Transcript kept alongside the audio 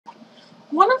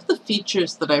One of the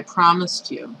features that I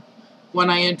promised you when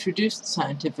I introduced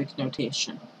scientific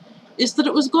notation is that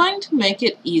it was going to make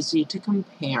it easy to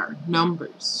compare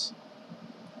numbers.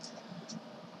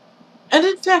 And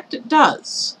in fact it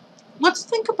does. Let's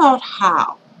think about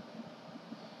how.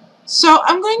 So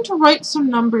I'm going to write some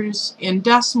numbers in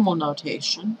decimal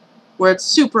notation, where it's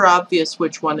super obvious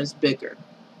which one is bigger.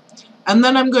 And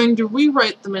then I'm going to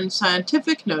rewrite them in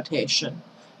scientific notation,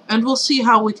 and we'll see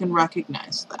how we can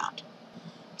recognize that.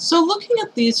 So looking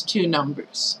at these two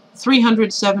numbers,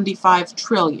 375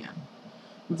 trillion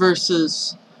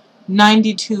versus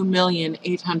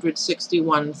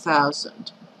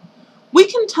 92,861,000, we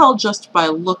can tell just by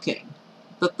looking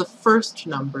that the first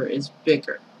number is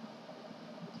bigger.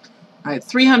 All right,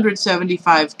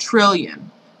 375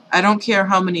 trillion. I don't care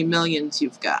how many millions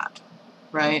you've got,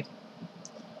 right?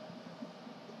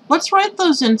 Let's write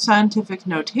those in scientific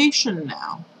notation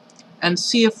now and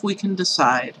see if we can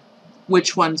decide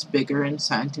which one's bigger in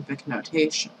scientific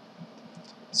notation.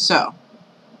 So,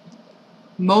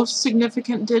 most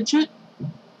significant digit,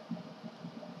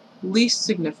 least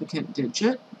significant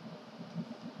digit.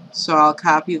 So I'll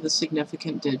copy the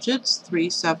significant digits,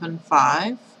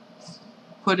 375,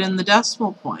 put in the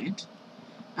decimal point,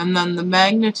 and then the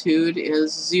magnitude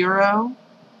is 0,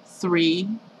 3,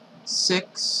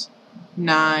 6,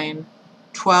 9,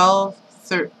 12,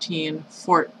 13,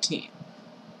 14.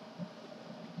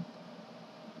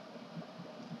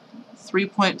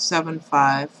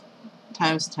 3.75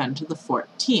 times 10 to the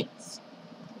 14th.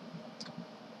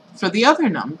 For the other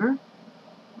number,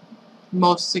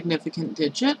 most significant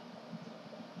digit,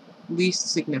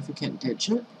 least significant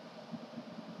digit,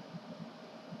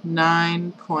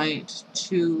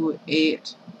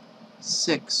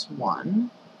 9.2861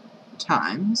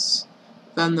 times,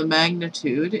 then the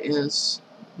magnitude is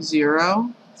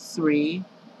 0, 3,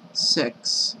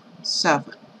 6,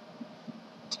 7,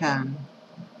 10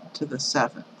 to the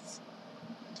 7th.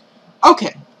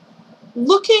 Okay,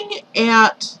 looking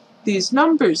at these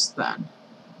numbers then,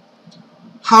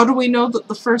 how do we know that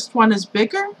the first one is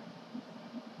bigger?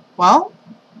 Well,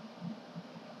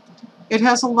 it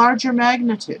has a larger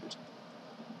magnitude.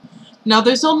 Now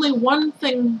there's only one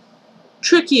thing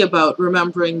tricky about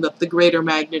remembering that the greater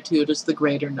magnitude is the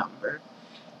greater number,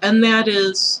 and that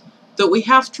is that we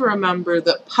have to remember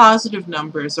that positive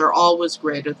numbers are always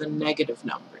greater than negative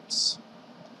numbers.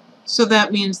 So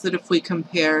that means that if we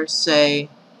compare, say,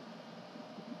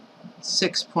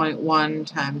 6.1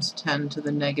 times 10 to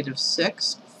the negative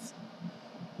 6th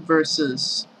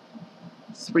versus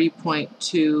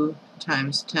 3.2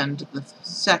 times 10 to the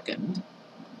 2nd,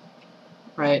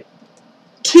 right?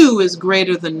 2 is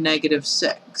greater than negative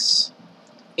 6.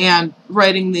 And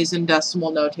writing these in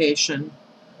decimal notation,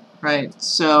 right?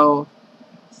 So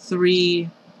 3,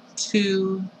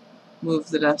 2, move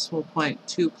the decimal point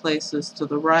 2 places to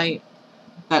the right,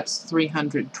 that's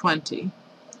 320.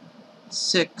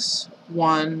 6,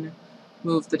 1,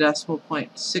 move the decimal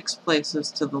point 6 places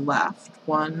to the left,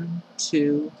 1,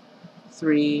 2,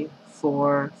 3,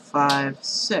 4, 5,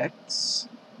 6.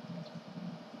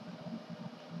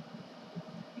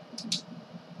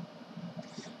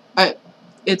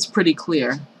 It's pretty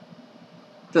clear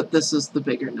that this is the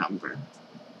bigger number.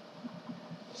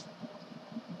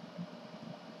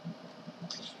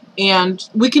 And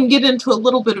we can get into a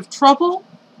little bit of trouble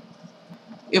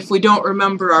if we don't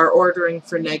remember our ordering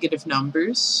for negative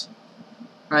numbers.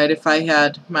 Right, if I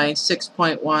had my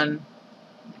 6.1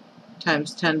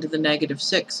 times 10 to the negative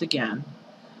 6 again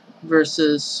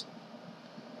versus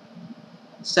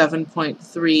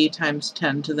 7.3 times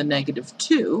 10 to the negative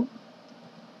 2,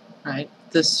 right?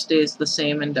 This stays the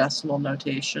same in decimal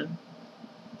notation.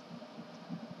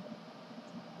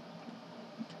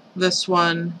 This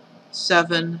one,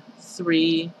 7,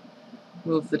 3,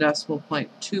 move the decimal point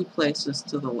 2 places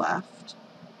to the left.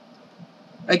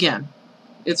 Again,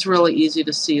 it's really easy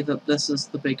to see that this is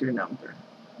the bigger number.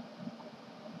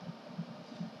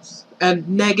 And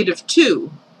negative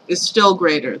 2 is still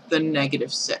greater than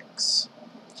negative 6.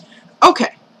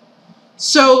 Okay,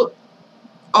 so,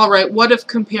 alright, what if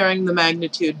comparing the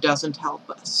magnitude doesn't help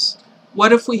us?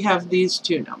 What if we have these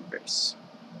two numbers?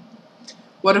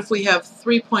 What if we have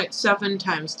 3.7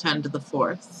 times 10 to the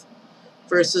 4th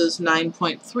versus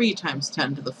 9.3 times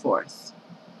 10 to the 4th?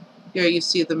 Here you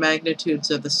see the magnitudes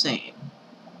are the same.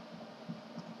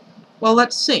 Well,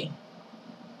 let's see.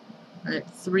 All right,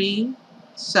 3,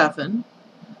 7.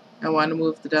 I want to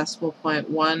move the decimal point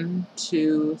 1,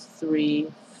 2,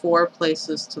 3, 4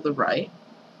 places to the right.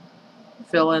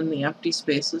 Fill in the empty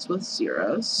spaces with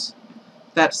zeros.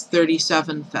 That's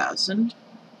 37,000.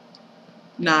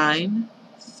 9,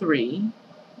 3,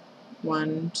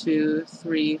 1, 2,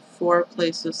 3, 4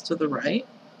 places to the right.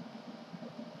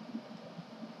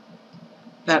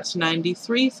 That's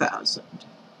 93,000.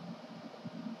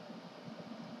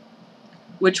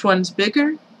 Which one's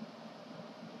bigger?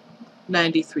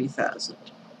 93,000.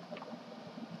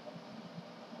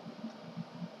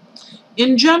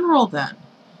 In general, then,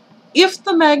 if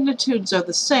the magnitudes are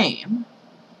the same,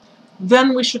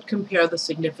 then we should compare the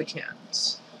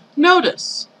significands.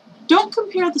 Notice, don't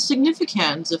compare the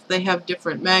significands if they have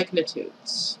different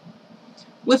magnitudes.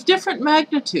 With different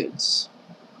magnitudes,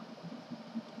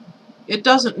 it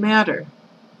doesn't matter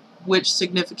which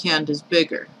significand is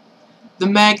bigger. The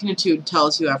magnitude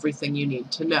tells you everything you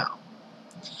need to know.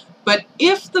 But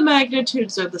if the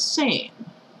magnitudes are the same,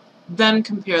 then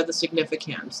compare the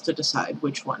significands to decide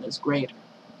which one is greater.